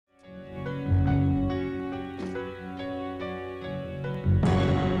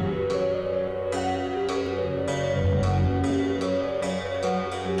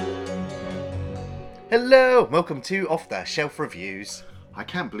Hello, welcome to Off the Shelf Reviews. I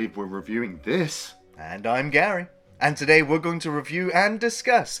can't believe we're reviewing this. And I'm Gary. And today we're going to review and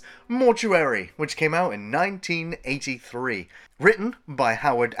discuss Mortuary, which came out in 1983. Written by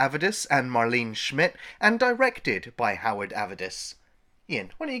Howard Avedis and Marlene Schmidt, and directed by Howard Avedis.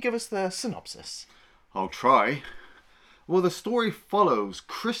 Ian, why don't you give us the synopsis? I'll try. Well, the story follows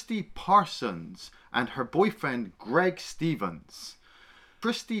Christy Parsons and her boyfriend Greg Stevens.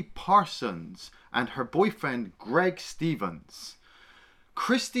 Christy Parsons and her boyfriend Greg Stevens.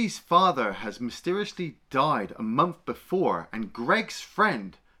 Christy's father has mysteriously died a month before, and Greg's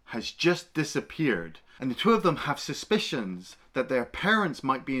friend has just disappeared. And the two of them have suspicions that their parents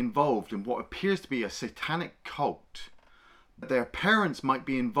might be involved in what appears to be a satanic cult.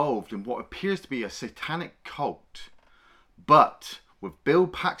 But with Bill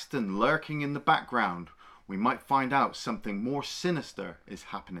Paxton lurking in the background, we might find out something more sinister is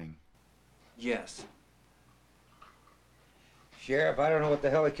happening. Yes. Sheriff, I don't know what the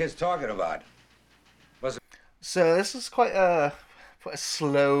hell the kid's talking about. So this is quite a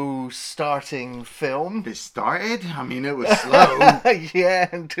slow starting film. It started? I mean, it was slow. Yeah,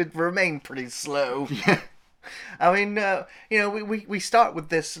 and it remained pretty slow. Yeah. I mean, we start with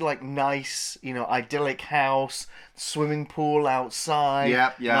this like nice, idyllic house, swimming pool outside,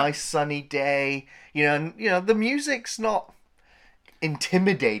 Yeah. nice sunny day. And the music's not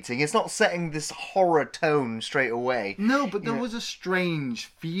intimidating. It's not setting this horror tone straight away. No, but there was a strange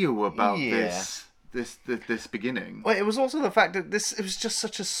feel about Yeah. this beginning. Well, it was also the fact that it was just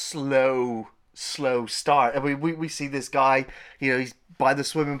such a slow start. I mean, we see this guy, he's by the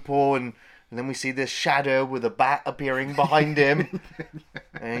swimming pool, and then we see this shadow with a bat appearing behind him.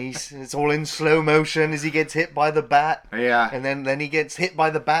 And it's all in slow motion as he gets hit by the bat. Yeah. And then he gets hit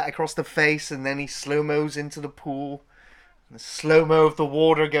by the bat across the face, and then he slow-mos into the pool. The slow-mo of the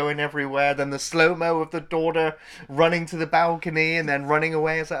water going everywhere, then the slow-mo of the daughter running to the balcony and then running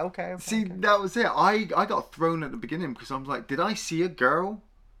away. It's like, okay. See, that was it. I got thrown at the beginning because I was like, did I see a girl?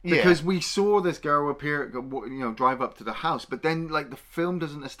 Yeah. Because we saw this girl appear, drive up to the house, but then like the film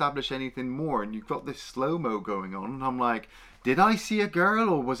doesn't establish anything more, and you've got this slow-mo going on, and I'm like, did I see a girl,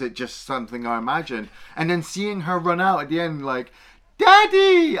 or was it just something I imagined? And then seeing her run out at the end, like,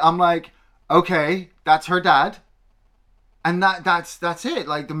 Daddy! I'm like, okay, that's her dad. And that's it.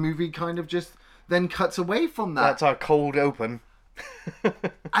 Like, the movie kind of just then cuts away from that. That's our cold open.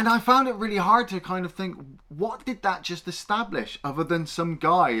 And I found it really hard to kind of think, what did that just establish other than some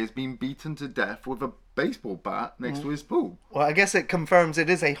guy has been beaten to death with a baseball bat next to his pool? Well, I guess it confirms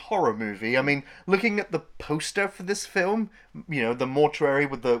it is a horror movie. I mean, looking at the poster for this film, the mortuary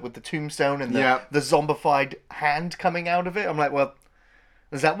with the tombstone and the zombified hand coming out of it, I'm like, well,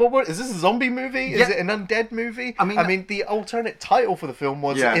 is this a zombie movie? Yeah. Is it an undead movie? I mean, the alternate title for the film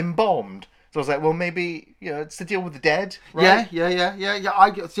was Embalmed. So I was like, well, maybe, it's to deal with the dead, right? Yeah. I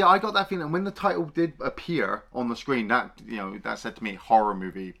got that feeling when the title did appear on the screen. That that said to me horror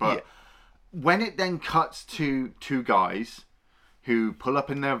movie. But when it then cuts to two guys who pull up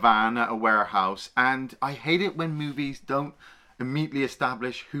in their van at a warehouse, and I hate it when movies don't immediately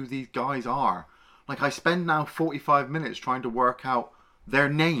establish who these guys are. Like, I spend now 45 minutes trying to work out their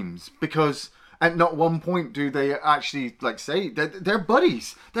names, because at not one point do they actually say they're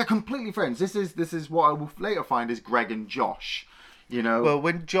buddies. They're completely friends. This is what I will later find is Greg and Josh. Well,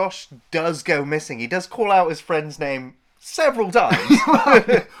 when Josh does go missing, he does call out his friend's name several times.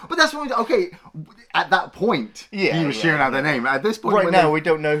 But that's what at that point he was sharing out their name. At this point, right now we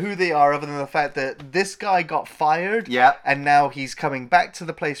don't know who they are, other than the fact that this guy got fired. Yeah. And now he's coming back to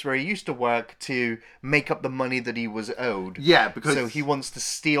the place where he used to work to make up the money that he was owed. Yeah, because so he wants to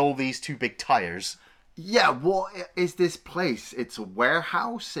steal these two big tires. Yeah, what is this place? It's a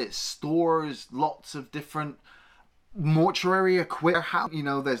warehouse. It stores lots of different mortuary equipment.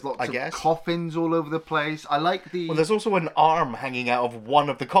 There's lots of coffins all over the place. I like the... Well, there's also an arm hanging out of one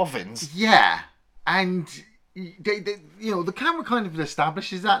of the coffins. Yeah, and the camera kind of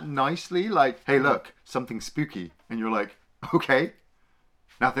establishes that nicely. Like, hey, look, something spooky. And you're like, okay,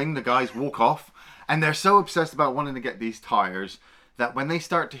 nothing. The guys walk off. And they're so obsessed about wanting to get these tires that when they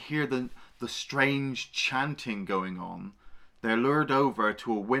start to hear the strange chanting going on, they're lured over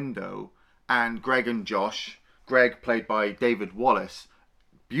to a window, and Greg and Josh... Greg, played by David Wallace,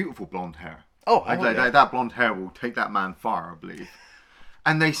 beautiful blonde hair. Oh, that blonde hair will take that man far, I believe.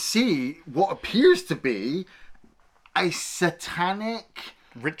 And they see what appears to be a satanic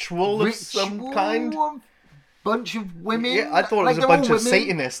ritual of some kind. Bunch of women. Yeah, I thought it was a bunch of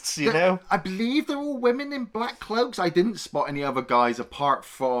Satanists, I believe they're all women in black cloaks. I didn't spot any other guys apart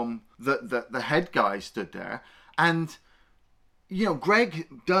from the head guy stood there. And, Greg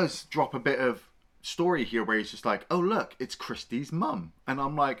does drop a bit of story here where he's just like, oh look, it's Christie's mum, and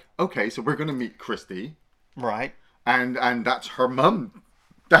I'm like, okay, so we're gonna meet Christie, Right. and that's her mum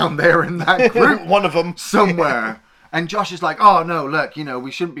down there in that group, One of them. somewhere. And Josh is like, oh no, look,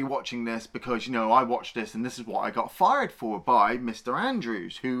 we shouldn't be watching this because, I watched this and this is what I got fired for by Mr.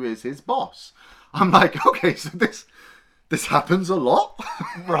 Andrews, who is his boss. I'm like, okay, so this happens a lot.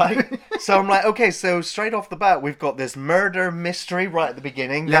 Right. So I'm like, okay, so straight off the bat, we've got this murder mystery right at the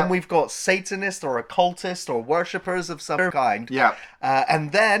beginning. Yeah. Then we've got Satanists or occultists or worshippers of some kind. Yeah.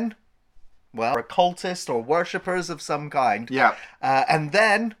 And then, well, occultists or worshippers of some kind. Yeah. And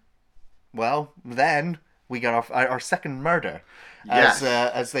then, well, then we got our second murder. Yes.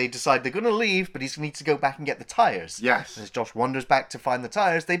 As they decide they're going to leave, but he needs to go back and get the tires. Yes. As Josh wanders back to find the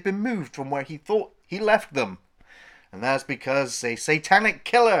tires, they've been moved from where he thought he left them. And that's because a satanic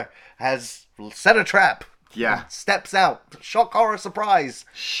killer has set a trap. Yeah. Steps out. Shock, horror, surprise.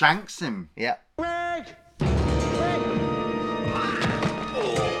 Shanks him. Yeah. Greg!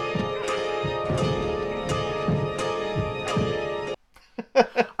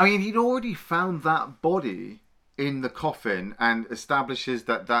 I mean, he'd already found that body in the coffin and establishes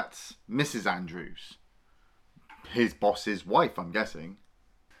that that's Mrs. Andrews, his boss's wife, I'm guessing.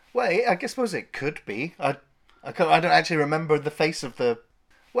 Wait, I suppose it could be. I don't actually remember the face of the...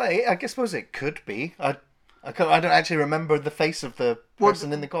 Wait, I suppose it could be. I don't actually remember the face of the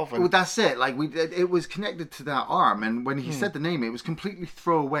person in the coffin. Well, that's it. Like it was connected to that arm, and when he said the name, it was completely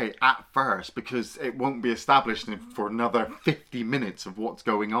throwaway at first because it won't be established for another 50 minutes of what's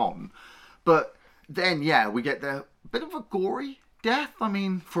going on. But then, yeah, we get the bit of a gory death. I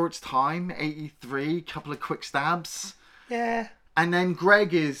mean, for its time, 83, couple of quick stabs, Yeah. and then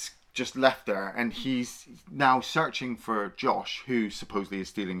Greg is just left there, and he's now searching for Josh, who supposedly is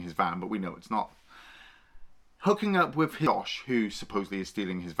stealing his van, but we know it's not. Hooking up with Josh, who supposedly is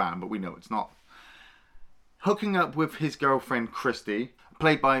stealing his van, but we know it's not. Hooking up with his girlfriend Christy,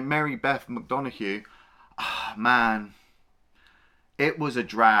 played by Mary Beth McDonough. Man, it was a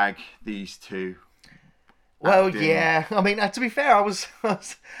drag, these two. Well, acting. yeah. I mean, to be fair,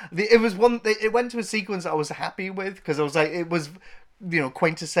 it went to a sequence I was happy with because I was like, it was,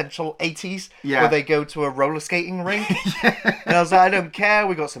 quintessential 80s Yeah. where they go to a roller skating rink. And I was like, I don't care.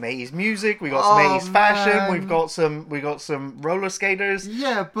 We got some 80s music, we got some 80s fashion, man. we got some roller skaters.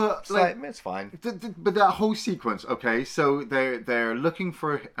 Yeah, but It's like, it's fine. But that whole sequence, okay, so they're looking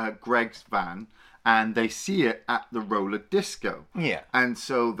for Greg's van, and they see it at the roller disco. Yeah. And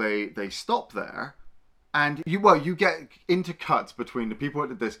so they stop there, and you get into cuts between the people at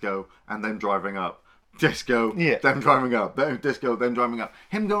the disco and them driving up. Disco, Yeah. them driving up. Then disco, them driving up.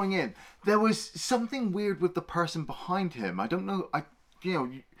 Him going in. There was something weird with the person behind him. I don't know.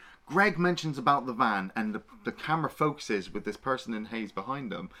 Greg mentions about the van, and the camera focuses with this person in haze behind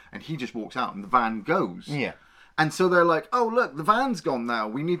them, and he just walks out, and the van goes. Yeah. And so they're like, oh, look, the van's gone now.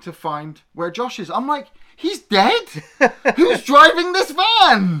 We need to find where Josh is. I'm like, he's dead? Who's driving this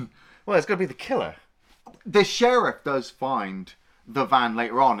van? Well, it's got to be the killer. The sheriff does find the van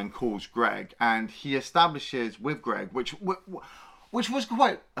later on and calls Greg, and he establishes with Greg, which was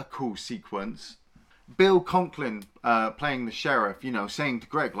quite a cool sequence. Bill Conklin playing the sheriff, saying to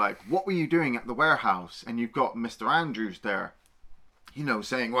Greg, like, what were you doing at the warehouse? And you've got Mr. Andrews there,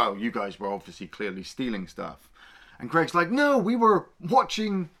 saying, well, you guys were obviously clearly stealing stuff. And Greg's like, no, we were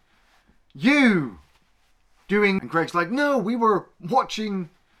watching you doing... And Greg's like, no, we were watching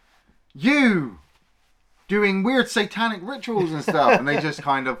you doing weird satanic rituals and stuff. And they just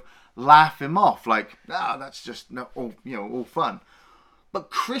kind of laugh him off, like, that's just all fun. But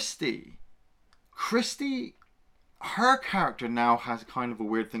Christy, her character now has kind of a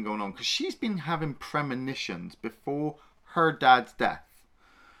weird thing going on, because she's been having premonitions before her dad's death.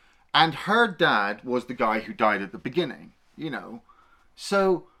 And her dad was the guy who died at the beginning,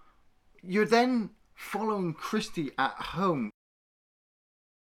 So you're then following Christy at home,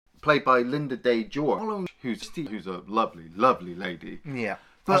 played by Linda Day George, who's a lovely, lovely lady. Yeah.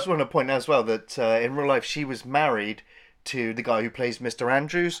 But- I just want to point out as well that in real life she was married to the guy who plays Mr.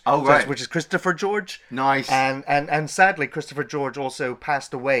 Andrews. Oh, right. Which is Christopher George. Nice. And sadly, Christopher George also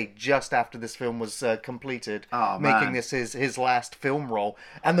passed away just after this film was completed, Oh, making man. this his last film role.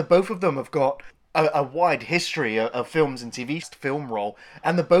 And the both of them have got a wide history of films and TV film role,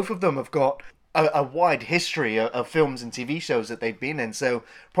 and the both of them have got a wide history of films and TV shows that they've been in. So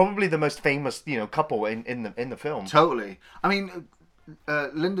probably the most famous couple in the film. Totally. I mean,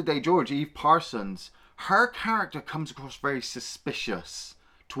 Linda Day George, Eve Parsons, her character comes across very suspicious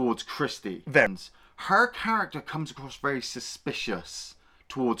towards Christy. Very. Her character comes across very suspicious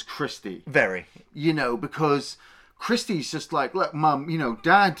towards Christy. Very. Because Christy's just like, look, Mum, you know,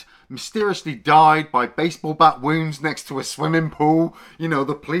 Dad mysteriously died by baseball bat wounds next to a swimming pool. You know,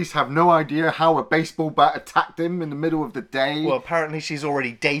 the police have no idea how a baseball bat attacked him in the middle of the day. Well, apparently she's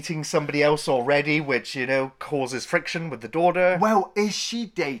already dating somebody else already, which, you know, causes friction with the daughter. Well, is she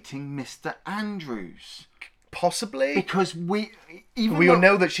dating Mr. Andrews? Possibly. Because we all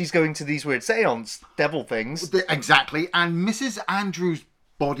know that she's going to these weird seance devil things. Exactly, and Mrs. Andrews'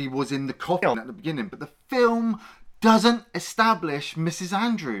 body was in the coffin at the beginning, but the film doesn't establish Mrs.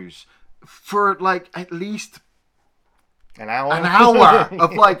 Andrews for like at least an hour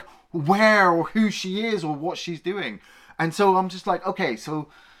of like where or who she is or what she's doing. And so I'm just like, okay, so,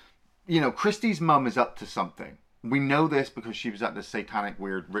 you know, Christy's mum is up to something. We know this because she was at this satanic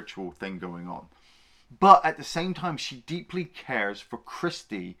weird ritual thing going on. But at the same time, she deeply cares for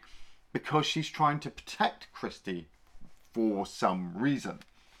Christy because she's trying to protect Christy for some reason.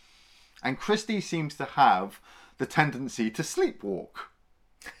 And Christy seems to have the tendency to sleepwalk.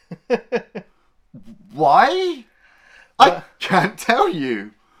 Why? I can't tell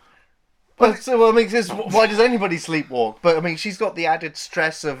you. But so I mean, why does anybody sleepwalk? But I mean, she's got the added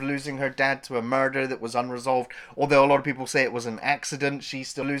stress of losing her dad to a murder that was unresolved. Although a lot of people say it was an accident, she's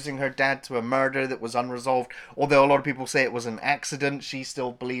still losing her dad to a murder that was unresolved. Although a lot of people say it was an accident, she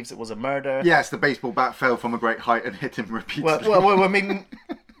still believes it was a murder. Yes, the baseball bat fell from a great height and hit him repeatedly. Well I mean,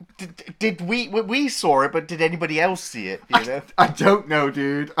 did we saw it, but did anybody else see it? You know? I don't know,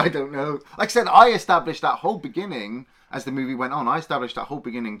 dude. I don't know. Like I said, I established that whole beginning. As the movie went on, I established that whole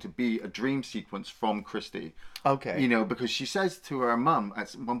beginning to be a dream sequence from Christy. Okay. You know, because she says to her mum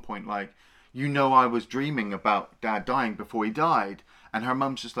at one point, like, you know, I was dreaming about Dad dying before he died. And her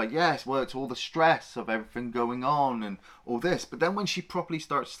mum's just like, yes, well, it's all the stress of everything going on and all this. But then when she properly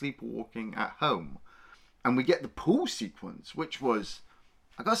starts sleepwalking at home, and we get the pool sequence, which was,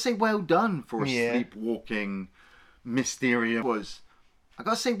 I gotta say, well done for a sleepwalking Mysterium. I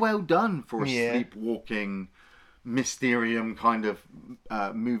gotta say, well done for a sleepwalking Mysterium kind of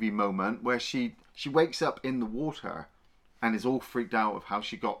movie moment where she wakes up in the water and is all freaked out of how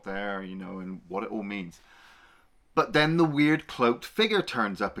she got there, you know, and what it all means. But then the weird cloaked figure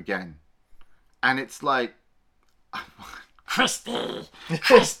turns up again, and it's like, Christy.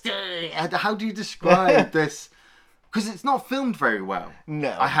 How do you describe this? Because it's not filmed very well.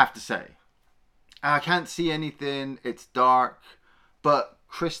 No, I have to say, I can't see anything. It's dark, but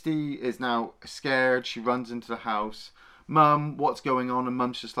Christy is now scared. She runs into the house. Mum, what's going on? And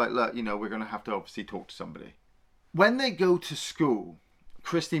Mum's just like, look, you know, we're going to have to obviously talk to somebody. When they go to school,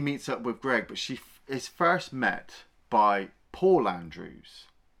 Christy meets up with Greg, but she is first met by Paul Andrews,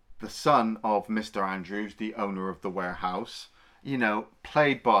 the son of Mr. Andrews, the owner of the warehouse, you know,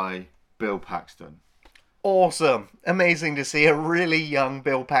 played by Bill Paxton. Awesome. Amazing to see a really young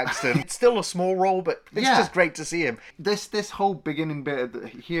Bill Paxton. It's still a small role, but it's just great to see him. This whole beginning bit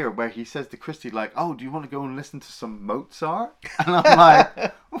here where he says to Christy, like, oh, do you want to go and listen to some Mozart? And I'm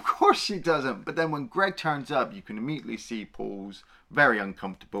like, of course she doesn't. But then when Greg turns up, you can immediately see Paul's very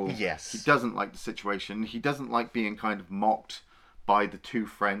uncomfortable. Yes. He doesn't like the situation. He doesn't like being kind of mocked by the two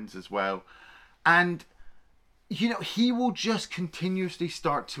friends as well. And you know, he will just continuously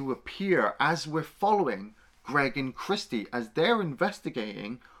start to appear as we're following Greg and Christy as they're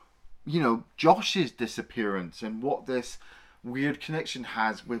investigating, you know, Josh's disappearance and what this weird connection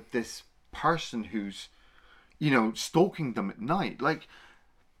has with this person who's, you know, stalking them at night. Like,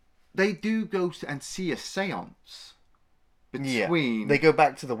 they do go and see a seance between... Yeah. They go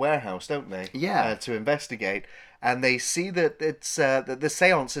back to the warehouse, don't they? Yeah. To investigate. And they see that it's that the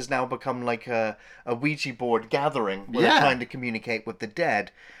seance has now become like a Ouija board gathering where they're trying to communicate with the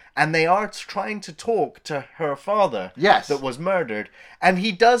dead. And they are trying to talk to her father that was murdered. And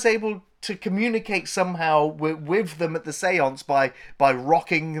he does able to communicate somehow with them at the seance by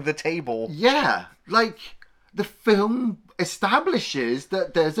rocking the table. Yeah, like the film establishes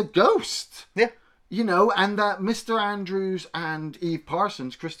that there's a ghost. Yeah. You know, and that Mr. Andrews and Eve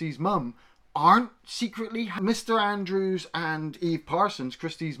Parsons, Christy's mum, aren't secretly... Mr. Andrews and Eve Parsons,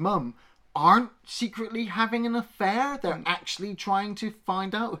 Christy's mum, aren't secretly having an affair. They're actually trying to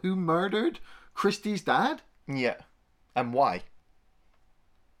find out who murdered Christy's dad. Yeah. And why?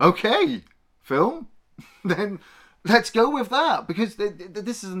 Okay, film. Then let's go with that. Because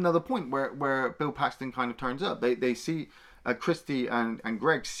this is another point where Bill Paxton kind of turns up. They see Christy and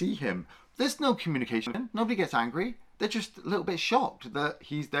Greg see him. There's no communication. Nobody gets angry. They're just a little bit shocked that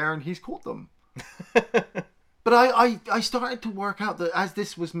he's there and he's caught them. But I started to work out that as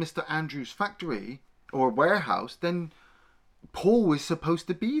this was Mr. Andrews' factory or warehouse, then Paul was supposed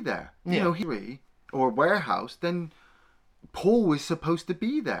to be there. You know, or warehouse, then Paul was supposed to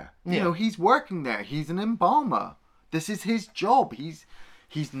be there. You know, he's working there. He's an embalmer. This is his job. He's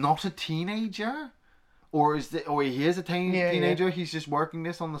not a teenager, or he is a teenager. Yeah. He's just working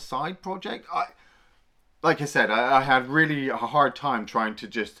this on the side project. Like I said, I had really a hard time trying to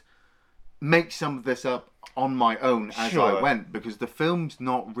just make some of this up on my own as I went, because the film's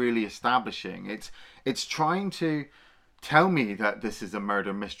not really establishing. It's trying to tell me that this is a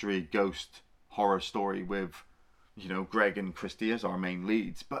murder mystery ghost horror story with, Greg and Christy as our main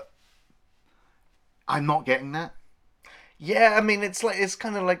leads, but I'm not getting that. Yeah, I mean, it's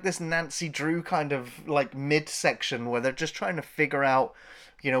kind of like this Nancy Drew kind of like mid-section where they're just trying to figure out,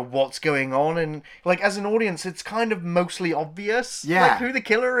 what's going on, and like as an audience, it's kind of mostly obvious, like who the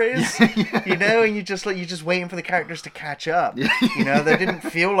killer is, and you're just waiting for the characters to catch up. They didn't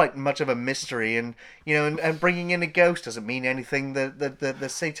feel like much of a mystery, and and bringing in a ghost doesn't mean anything. The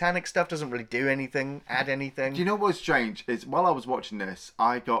satanic stuff doesn't really do anything, add anything. Do you know what's strange? Is while I was watching this,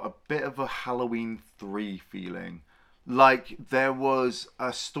 I got a bit of a Halloween 3 feeling. Like there was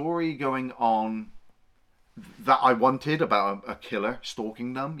a story going on that I wanted about a killer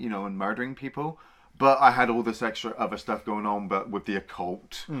stalking them, and murdering people. But I had all this extra other stuff going on, but with the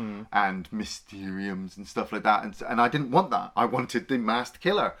occult and mysteriums and stuff like that. And I didn't want that. I wanted the masked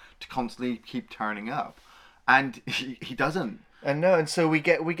killer to constantly keep turning up. And he doesn't. And so we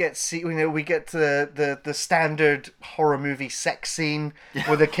get the standard horror movie sex scene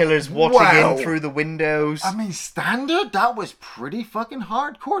where the killer's watching in through the windows. I mean, standard? That was pretty fucking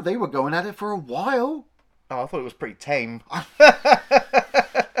hardcore. They were going at it for a while. Oh, I thought it was pretty tame.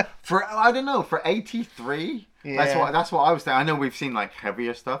 For 83, that's what I was saying. I know we've seen like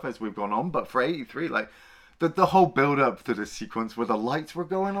heavier stuff as we've gone on, but for 83, like the whole build up to the sequence where the lights were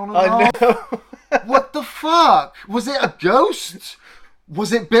going on and off. know. What the fuck? Was it a ghost?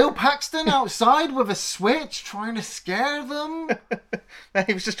 Was it Bill Paxton outside with a switch trying to scare them?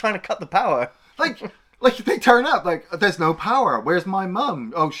 He was just trying to cut the power. Like they turn up, like, there's no power. Where's my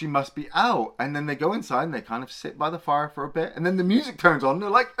mum? Oh, she must be out. And then they go inside and they kind of sit by the fire for a bit. And then the music turns on and they're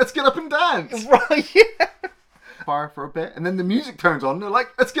like, let's get up and dance. Right, yeah. Fire for a bit. And then the music turns on and they're like,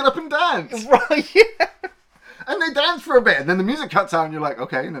 let's get up and dance. Right, yeah. And they dance for a bit. And then the music cuts out and you're like,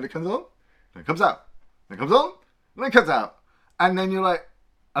 okay. And then it comes on. Then it comes out. Then it comes on. And then it cuts out. And then you're like,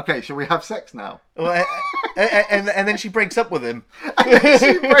 okay, shall we have sex now? Well, and then she breaks up with him. And then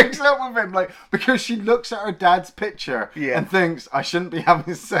she breaks up with him, like, because she looks at her dad's picture and thinks, I shouldn't be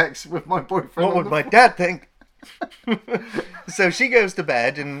having sex with my boyfriend. What would my dad think? So she goes to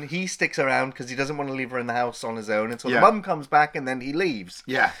bed and he sticks around because he doesn't want to leave her in the house on his own until the mum comes back, and then he leaves.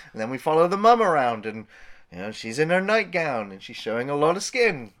 Yeah. And then we follow the mum around, and she's in her nightgown and she's showing a lot of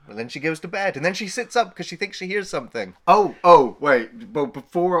skin. And then she goes to bed and then she sits up because she thinks she hears something. Oh, wait. Well,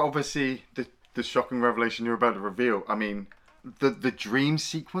 before obviously the shocking revelation you're about to reveal, I mean, the dream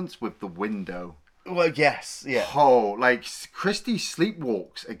sequence with the window. Well, yes, yeah. Oh, like Christy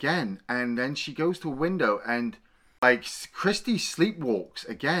sleepwalks again, and then she goes to a window, and like Christy sleepwalks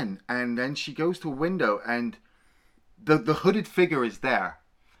again, and then she goes to a window, and the hooded figure is there.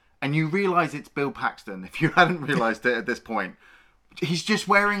 And you realise it's Bill Paxton, if you hadn't realised it at this point. He's just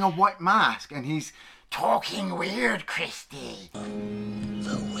wearing a white mask, and he's talking weird, Christy.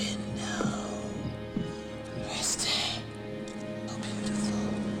 The window. Christy. Oh, beautiful.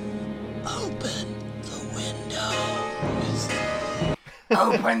 Open the window. Christy.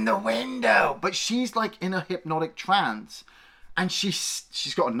 Open the window. But she's like in a hypnotic trance, and she's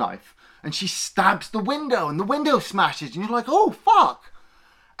got a knife, and she stabs the window, and the window smashes, and you're like, oh, fuck.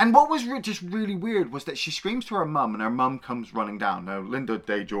 And what was just really weird was that she screams to her mum, and her mum comes running down. Now, Linda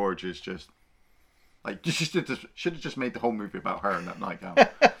Day George is just like, she should have just made the whole movie about her in that nightgown.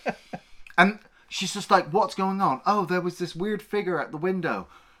 And she's just like, what's going on? Oh, there was this weird figure at the window.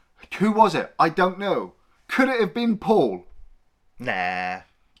 Who was it? I don't know. Could it have been Paul? Nah.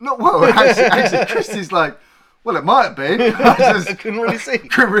 No, well, actually Christy's like, well, it might have been. I couldn't really see.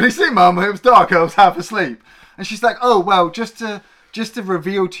 Couldn't really see, Mum. It was dark. I was half asleep. And she's like, oh, well, just to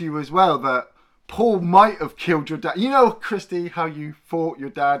reveal to you as well that Paul might have killed your dad. You know, Christy, how you thought your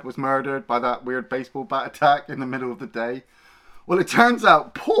dad was murdered by that weird baseball bat attack in the middle of the day? Well, it turns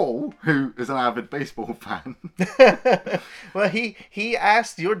out Paul, who is an avid baseball fan... well, he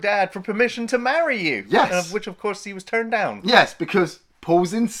asked your dad for permission to marry you. Yes. Which, of course, he was turned down. Yes, because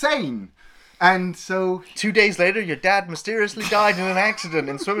Paul's insane. And so... 2 days later, your dad mysteriously died in an accident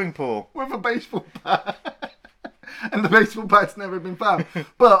in a swimming pool. With a baseball bat. And the baseball bat's never been found.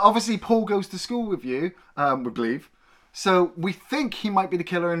 But obviously Paul goes to school with you, we believe. So we think he might be the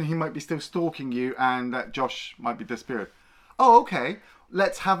killer and he might be still stalking you and that Josh might be disappeared. Oh, okay.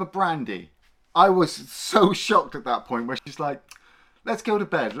 Let's have a brandy. I was so shocked at that point where she's like, let's go to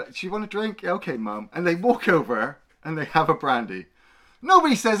bed. Do you want a drink? Okay, Mum. And they walk over and they have a brandy.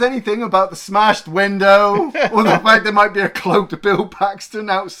 Nobody says anything about the smashed window or the fact there might be a cloaked Bill Paxton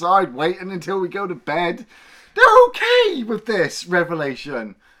outside waiting until we go to bed. They're okay with this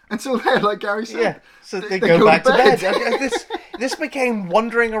revelation. And so they're, like Gary said, Yeah, so they go back to bed. This became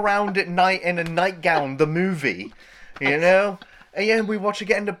wandering around at night in a nightgown, the movie, you know? And yeah, we watch her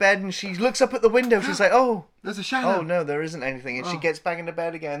get into bed and she looks up at the window. She's like, oh, There's a shadow. oh no, there isn't anything. And she gets back into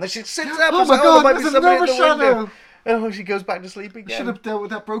bed again. Then she sits Oh up and my says, God, there might be there's somebody another at the window. shadow. Oh, she goes back to sleep Should again. have dealt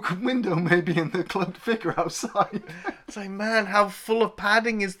with that broken window maybe and the cloaked figure outside. It's like, man, how full of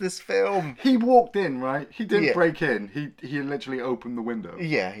padding is this film? He walked in, right? He didn't Yeah. break in. He literally opened the window.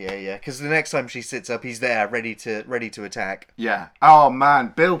 Yeah. Because the next time she sits up, he's there, ready to attack. Yeah. Oh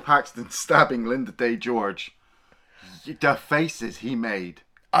man, Bill Paxton stabbing Linda Day George. The faces he made.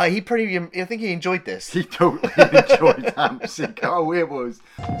 I think he enjoyed this. He totally enjoyed that music. Oh, it was.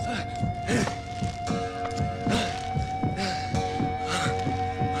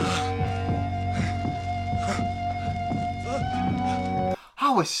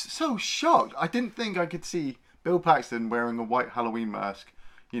 I was so shocked. I didn't think I could see Bill Paxton wearing a white Halloween mask,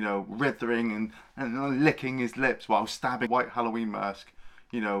 you know, writhing and licking his lips while stabbing a white Halloween mask,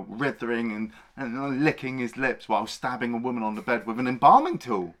 you know, writhing and licking his lips while stabbing a woman on the bed with an embalming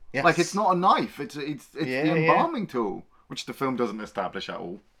tool. Yes. Like, it's not a knife, it's Yeah, the embalming tool, which the film doesn't establish at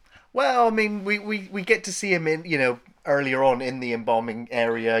all. Well, I mean, we get to see him in, you know, earlier on in the embalming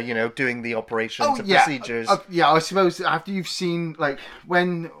area, you know, doing the operations and procedures. Yeah, I suppose after you've seen, like,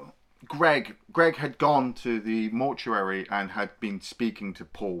 when Greg had gone to the mortuary and had been speaking to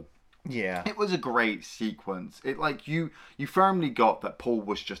Paul. Yeah. It was a great sequence. It, like, you firmly got that Paul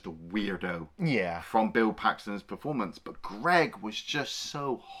was just a weirdo Yeah. from Bill Paxton's performance, but Greg was just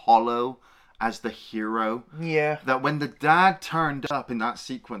so hollow as the hero. Yeah. That when the dad turned up in that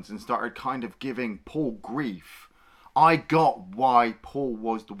sequence and started kind of giving Paul grief, I got why Paul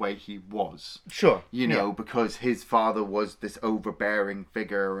was the way he was. Sure. You know, because his father was this overbearing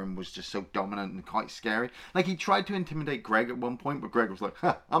figure and was just so dominant and quite scary. Like, he tried to intimidate Greg at one point, but Greg was like,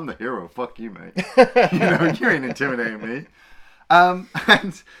 I'm the hero, fuck you, mate. You know, you ain't intimidating me.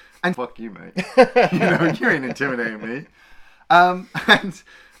 And fuck you, mate. You know, you ain't intimidating me.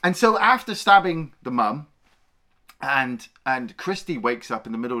 And so after stabbing the mum, and Christy wakes up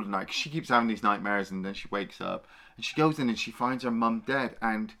in the middle of the night, 'cause she keeps having these nightmares, and then she wakes up, and she goes in and she finds her mum dead,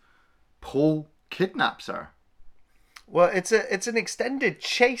 and Paul kidnaps her. Well, it's an extended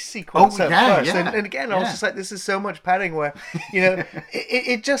chase sequence at first. And again, I was just like, this is so much padding where, you know,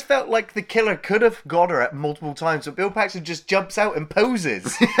 it just felt like the killer could have got her at multiple times, but Bill Paxton just jumps out and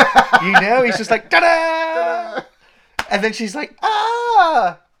poses. You know, he's just like, ta-da! And then she's like,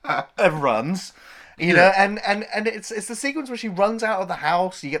 ah! And runs. You know, and it's the sequence where she runs out of the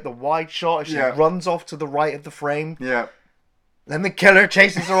house, you get the wide shot, and she runs off to the right of the frame. Yeah. Then the killer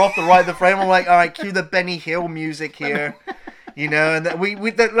chases her off the right of the frame. I'm like, all right, cue the Benny Hill music here. You know, and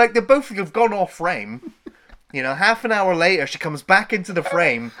they both have gone off frame. You know, half an hour later, she comes back into the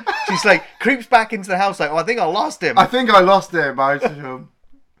frame. She's like, creeps back into the house like, oh, I think I lost him.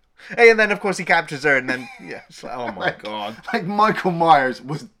 Hey, and then, of course, he captures her, and then, yeah, it's like, oh my God. Like, Michael Myers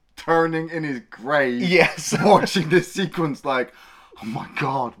was turning in his grave. Yes. Watching this sequence like, oh my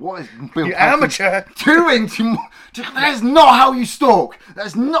God, what is Bill You Paxton amateur. doing to... That is not how you stalk.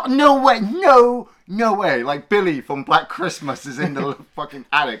 That's not... No way. No way. Like, Billy from Black Christmas is in the fucking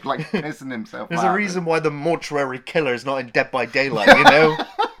attic, like, pissing himself There's out. a reason why the mortuary killer is not in Dead by Daylight, you know?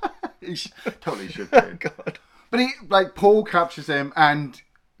 He totally should be. God. But he, like, Paul captures him, and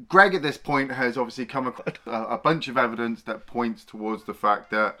Greg at this point has obviously come across a bunch of evidence that points towards the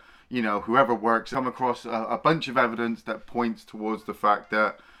fact that,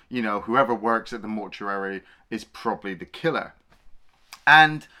 you know, whoever works at the mortuary is probably the killer.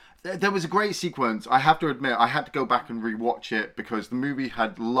 And there was a great sequence. I have to admit, I had to go back and rewatch it because the movie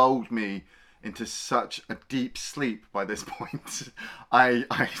had lulled me into such a deep sleep by this point. I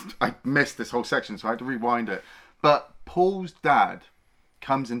missed this whole section, so I had to rewind it. But Paul's dad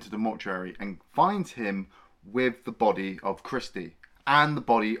comes into the mortuary and finds him with the body of Christy and the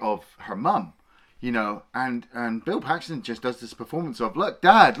body of her mum, you know, and Bill Paxton just does this performance of, look,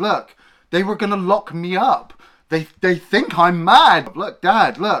 Dad, look, they were going to lock me up. They think I'm mad. Look,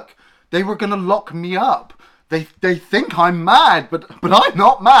 Dad, look, they were going to lock me up. They think I'm mad, but I'm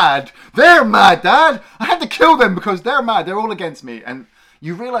not mad. They're mad, Dad. I had to kill them because they're mad. They're all against me. And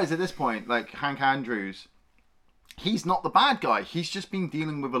you realize at this point, like, Hank Andrews, he's not the bad guy. He's just been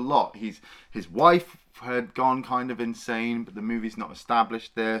dealing with a lot. His wife had gone kind of insane, but the movie's not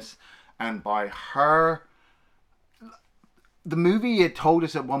established this. And by her the movie had told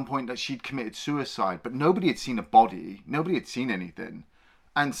us at one point that she'd committed suicide, but nobody had seen a body. Nobody had seen anything.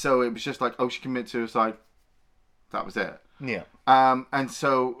 And so it was just like, oh, she committed suicide. That was it. Yeah. And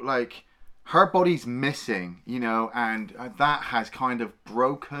so, like, her body's missing, you know, and that has kind of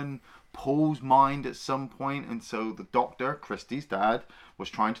broken Paul's mind at some point. And so the doctor, Christy's dad, was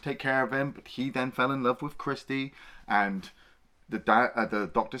trying to take care of him, but he then fell in love with Christy, and the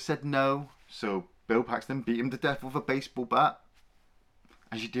doctor said no. So Bill Paxton beat him to death with a baseball bat,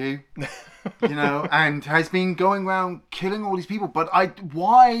 as you do, you know, and has been going around killing all these people. But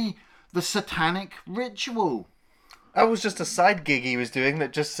why the satanic ritual? That was just a side gig he was doing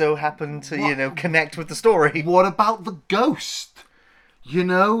that just so happened to, you know, connect with the story. What about the ghost? You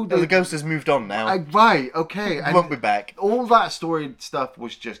know, The ghost has moved on now. right, okay, He and won't be back. all that story stuff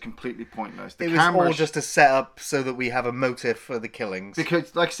was just completely pointless. The It was camera all just a setup so that we have a motive for the killings.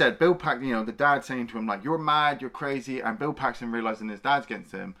 because, like I said, Bill Paxton, you know, the dad saying to him like, "You're mad, you're crazy," and Bill Paxton realizing his dad's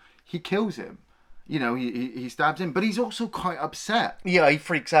against him, he kills him. You know, he stabs him, but he's also quite upset. Yeah, he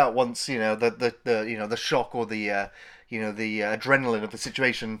freaks out once, you know, the you know, the shock or the you know, the adrenaline of the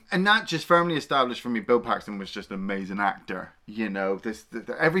situation. And that just firmly established for me, Bill Paxton was just an amazing actor. You know,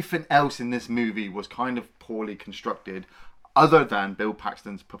 everything else in this movie was kind of poorly constructed, other than Bill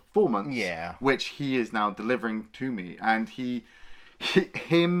Paxton's performance, Yeah. which he is now delivering to me. And he's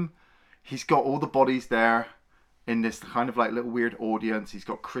got all the bodies there in this kind of like little weird audience. He's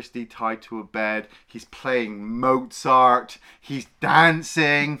got Christy tied to a bed. He's playing Mozart. He's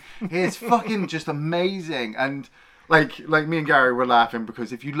dancing. It's fucking just amazing. And like me and Gary were laughing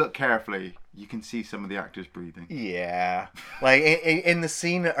because if you look carefully, you can see some of the actors breathing. Yeah, like in the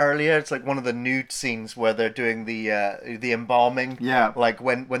scene earlier, it's like one of the nude scenes where they're doing the embalming. Yeah. like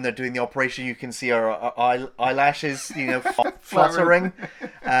when they're doing the operation, you can see her eyelashes, you know, fluttering.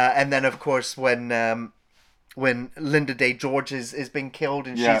 And then of course when Linda Day George is being killed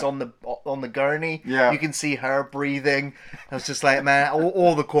and Yeah. she's on the gurney, Yeah. you can see her breathing. I was just like, man,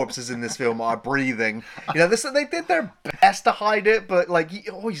 all the corpses in this film are breathing. You know, they did their best to hide it, but like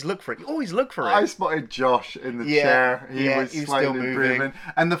you always look for it. You always look for it. I spotted Josh in the Yeah, chair. He yeah, was he was slightly still moving. breathing.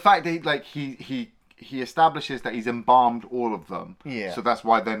 And the fact that he establishes that he's embalmed all of them. Yeah. So that's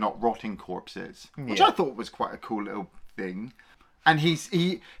why they're not rotting corpses. Which Yeah. I thought was quite a cool little thing. And he's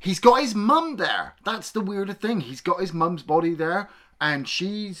got his mum there. That's the weirder thing. He's got his mum's body there, and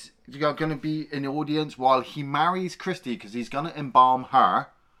she's going to be in the audience while he marries Christy because he's going to embalm her,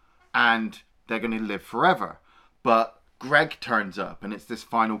 and they're going to live forever. But Greg turns up, and it's this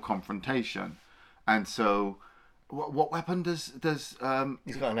final confrontation. And so, what weapon does He's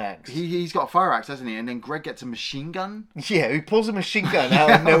got an axe. he's got a fire axe, hasn't he? And then Greg gets a machine gun. Yeah, he pulls a machine gun out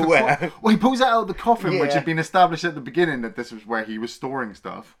of nowhere. Well, he pulls it out of the coffin, which Yeah. had been established at the beginning that this was where he was storing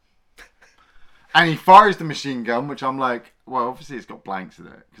stuff. And he fires the machine gun, which I'm like, well, obviously it's got blanks in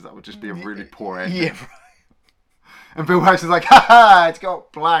it, because that would just be a really poor ending. Yeah, And Bill Paxton's like, haha, it's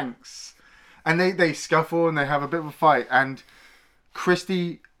got blanks. And they scuffle and they have a bit of a fight. And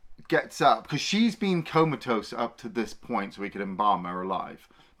Christy gets up, because she's been comatose up to this point so he could embalm her alive.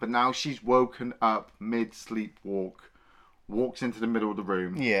 But now she's woken up mid-sleepwalk, walks into the middle of the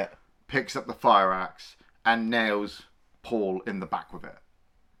room, yeah. picks up the fire axe, and nails Paul in the back with it.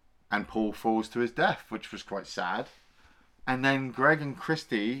 And Paul falls to his death, which was quite sad. And then Greg and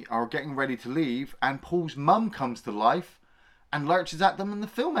Christy are getting ready to leave, and Paul's mum comes to life and lurches at them, and the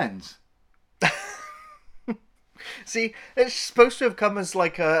film ends. See, it's supposed to have come as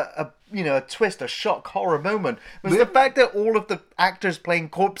like a you know, a twist, a shock horror moment. Was the fact that all of the actors playing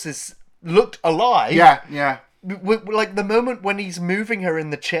corpses looked alive. Yeah. Like the moment when he's moving her in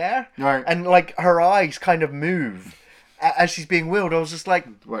the chair, Right. and like her eyes kind of move as she's being wheeled. I was just like,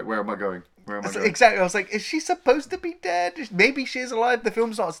 Wait, where am I going? Where am I going? exactly. I was like, is she supposed to be dead? Maybe she is alive. The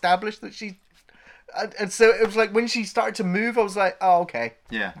film's not established that she. And so it was like when she started to move, I was like, oh, okay.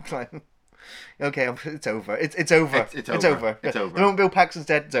 Yeah. It's like, okay, it's over. It's over. It's It's over. over. It's over. The moment Bill Paxton's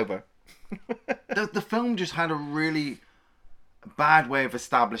dead, it's over. The film just had a really bad way of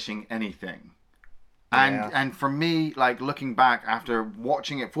establishing anything. Yeah. And for me, like looking back after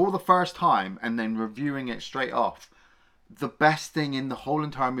watching it for the first time and then reviewing it straight off, the best thing in the whole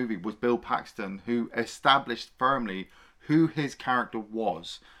entire movie was Bill Paxton, who established firmly who his character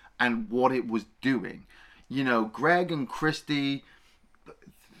was and what it was doing. You know, Greg and Christy,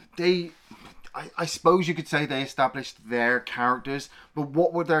 I suppose you could say they established their characters, but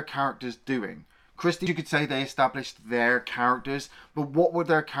what were their characters doing? Christy, you could say they established their characters, but what were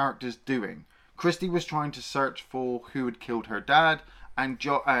their characters doing? Christy was trying to search for who had killed her dad, and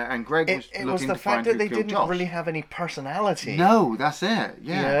Greg was It looking was the to find fact that who they killed didn't Josh. really have any personality. No, that's it.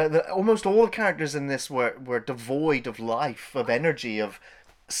 Yeah. Almost all the characters in this were devoid of life, of energy, of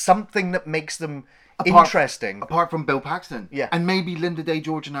something that makes them interesting. Apart from Bill Paxton. Yeah. And maybe Linda Day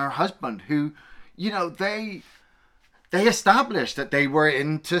George and her husband, who, they established that they were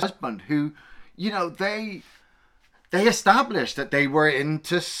into they established that they were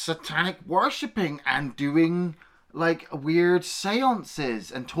into satanic worshipping and doing like weird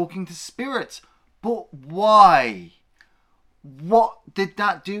seances and talking to spirits. But why? What did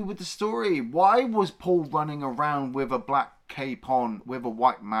that do with the story? Why was Paul running around with a black cape on with a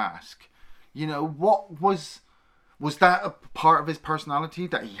white mask? What was that a part of his personality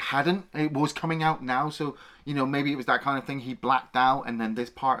that he hadn't? It was coming out now, so maybe it was that kind of thing. He blacked out, and then this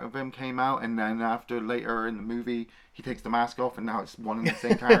part of him came out, and then after later in the movie, he takes the mask off, and now it's one and the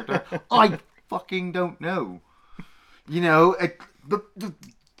same character. I fucking don't know. The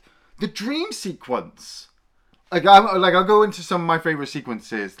dream sequence. I'll go into some of my favorite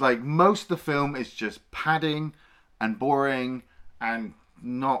sequences. Like, most of the film is just padding and boring and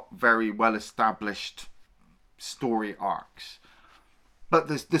not very well established story arcs. But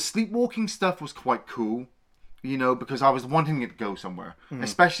the sleepwalking stuff was quite cool, because I was wanting it to go somewhere.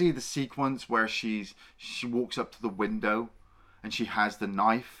 Especially the sequence where she walks up to the window and she has the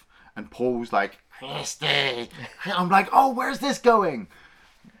knife and Paul's like, Christy. I'm like, oh, where's this going?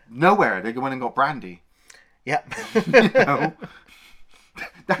 Nowhere. They went and got brandy. Yep.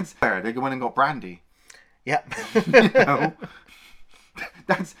 That's where they went and got brandy. Yep.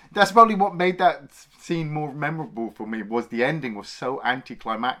 That's probably what made that scene more memorable for me, was the ending was so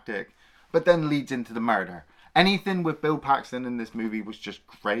anticlimactic, but then leads into the murder. Anything with Bill Paxton in this movie was just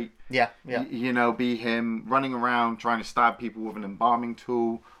great. Yeah. Be him running around trying to stab people with an embalming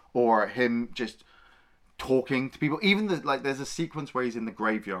tool, or him just talking to people. Even there's a sequence where he's in the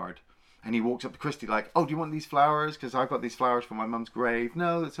graveyard and he walks up to Christy like, oh, do you want these flowers? Because I've got these flowers for my mum's grave.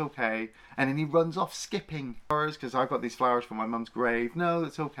 No, that's okay. And then he runs off skipping. Because I've got these flowers for my mum's grave. No,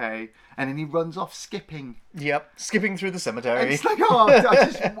 that's okay. And then he runs off skipping. Yep. Skipping through the cemetery. And it's like, oh,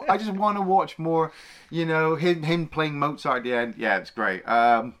 I just want to watch more, him playing Mozart at the end. Yeah, it's great.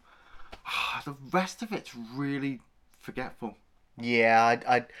 The rest of it's really forgetful.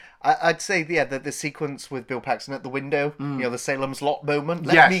 Yeah, I'd say the sequence with Bill Paxton at the window, the Salem's Lot moment.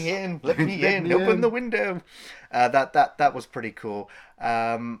 Let Yes. me in, let me Let in, me open in. the window. That was pretty cool.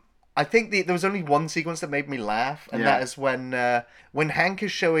 I think there was only one sequence that made me laugh, and Yeah. that is when Hank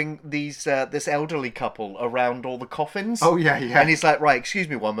is showing this elderly couple around all the coffins. Oh, yeah. And he's like, right, excuse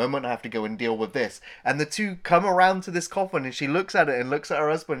me one moment, I have to go and deal with this. And the two come around to this coffin, and she looks at it and looks at her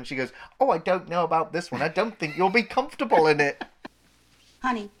husband, and she goes, oh, I don't know about this one. I don't think you'll be comfortable in it.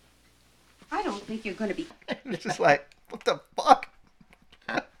 Honey, I don't think you're going to be... It's just like, what the fuck?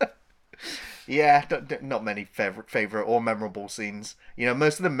 Yeah, not many favorite or memorable scenes.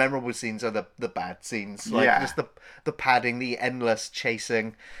 Most of the memorable scenes are the bad scenes. Like, Yeah. just the padding, the endless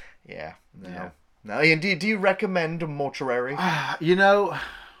chasing. Yeah, no. Yeah. No, Ian, do you recommend Mortuary?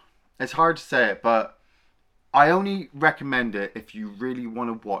 It's hard to say it, but I only recommend it if you really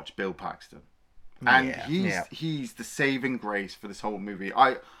want to watch Bill Paxton. And Yeah. he's the saving grace for this whole movie.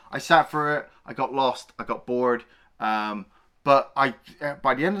 I sat for it. I got lost. I got bored. But by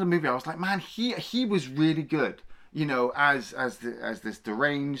the end of the movie, I was like, man, he was really good. As this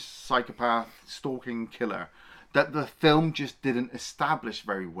deranged psychopath stalking killer, that the film just didn't establish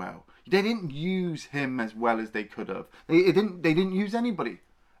very well. They didn't use him as well as they could have. They didn't use anybody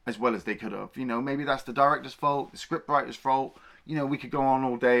as well as they could have. Maybe that's the director's fault, the scriptwriter's fault. We could go on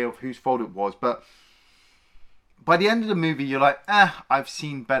all day of whose fault it was, but by the end of the movie, you're like, I've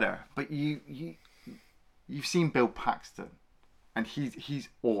seen better. But you've seen Bill Paxton, and he's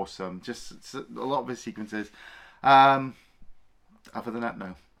awesome. Just a lot of his sequences. Other than that,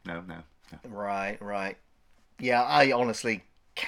 no. Right. Yeah, I honestly